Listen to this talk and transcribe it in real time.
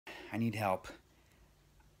I need help.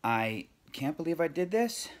 I can't believe I did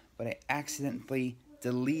this, but I accidentally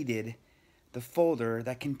deleted the folder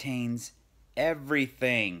that contains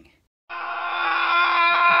everything.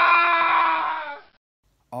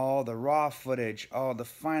 All the raw footage, all the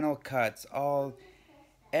final cuts,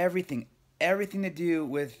 everything to do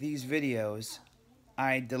with these videos,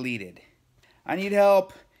 I deleted. I need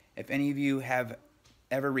help. If any of you have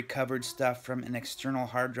ever recovered stuff from an external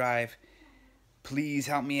hard drive, please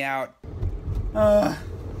help me out.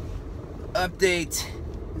 Update.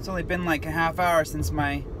 It's only been like a half hour since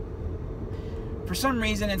for some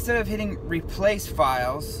reason, instead of hitting replace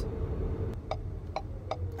files,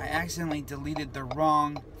 I accidentally deleted the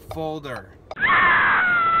wrong folder.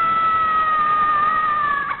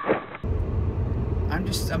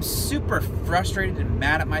 I'm super frustrated and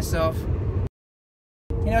mad at myself.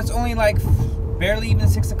 You know, it's only like barely even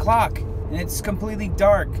 6 o'clock and it's completely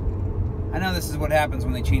dark. I know this is what happens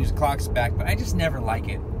when they change the clocks back, but I just never like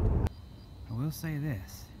it. I will say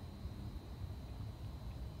this.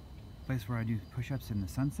 The place where I do push-ups in the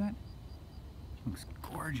sunset looks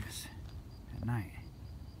gorgeous at night.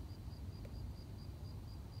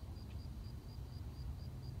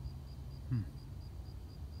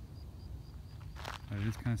 But it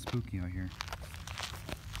is kind of spooky out here.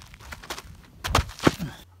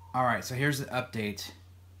 Alright, so here's the update.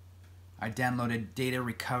 I downloaded Data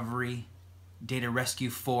Recovery, Data Rescue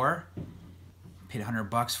 4. Paid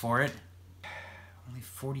 $100 for it. Only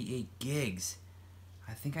 48 gigs.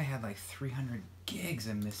 I think I had like 300 gigs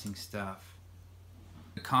of missing stuff.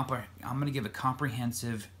 I'm going to give a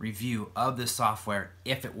comprehensive review of the software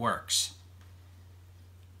if it works.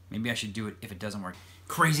 Maybe I should do it if it doesn't work.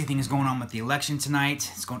 Crazy thing is going on with the election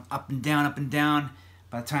tonight. It's going up and down, up and down.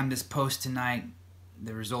 By the time this posts tonight,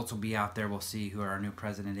 the results will be out there. We'll see who our new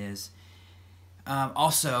president is.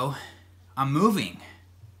 Also, I'm moving.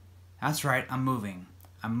 That's right, I'm moving.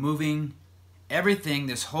 I'm moving everything,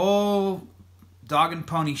 this whole dog and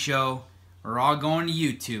pony show. We're all going to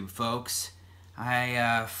YouTube, folks.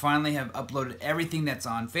 I finally have uploaded everything that's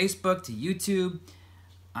on Facebook to YouTube.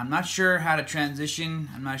 I'm not sure how to transition.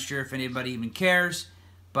 I'm not sure if anybody even cares,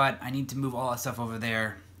 but I need to move all that stuff over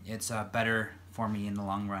there. It's better for me in the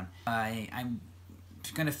long run. I'm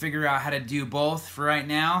going to figure out how to do both for right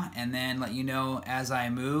now and then let you know as I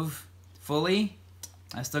move fully.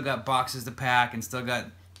 I still got boxes to pack and still got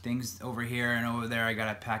things over here and over there I got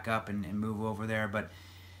to pack up and move over there, but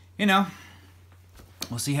you know,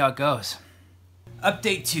 we'll see how it goes.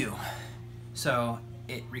 Update 2. So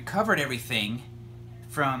it recovered everything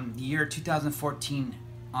from the year 2014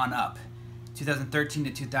 on up. 2013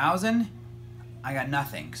 to 2000, I got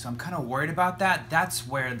nothing. So I'm kind of worried about that. That's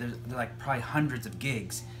where there's like probably hundreds of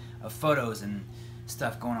gigs of photos and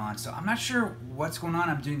stuff going on. So I'm not sure what's going on.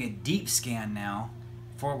 I'm doing a deep scan now.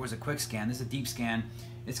 Before it was a quick scan. This is a deep scan.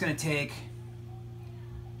 It's going to take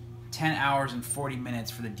 10 hours and 40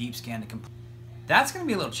 minutes for the deep scan to complete. That's going to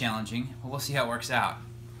be a little challenging, but we'll see how it works out.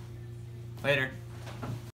 Later.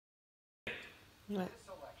 What?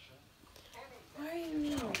 Why are you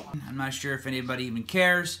mean? I'm not sure if anybody even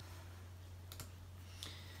cares.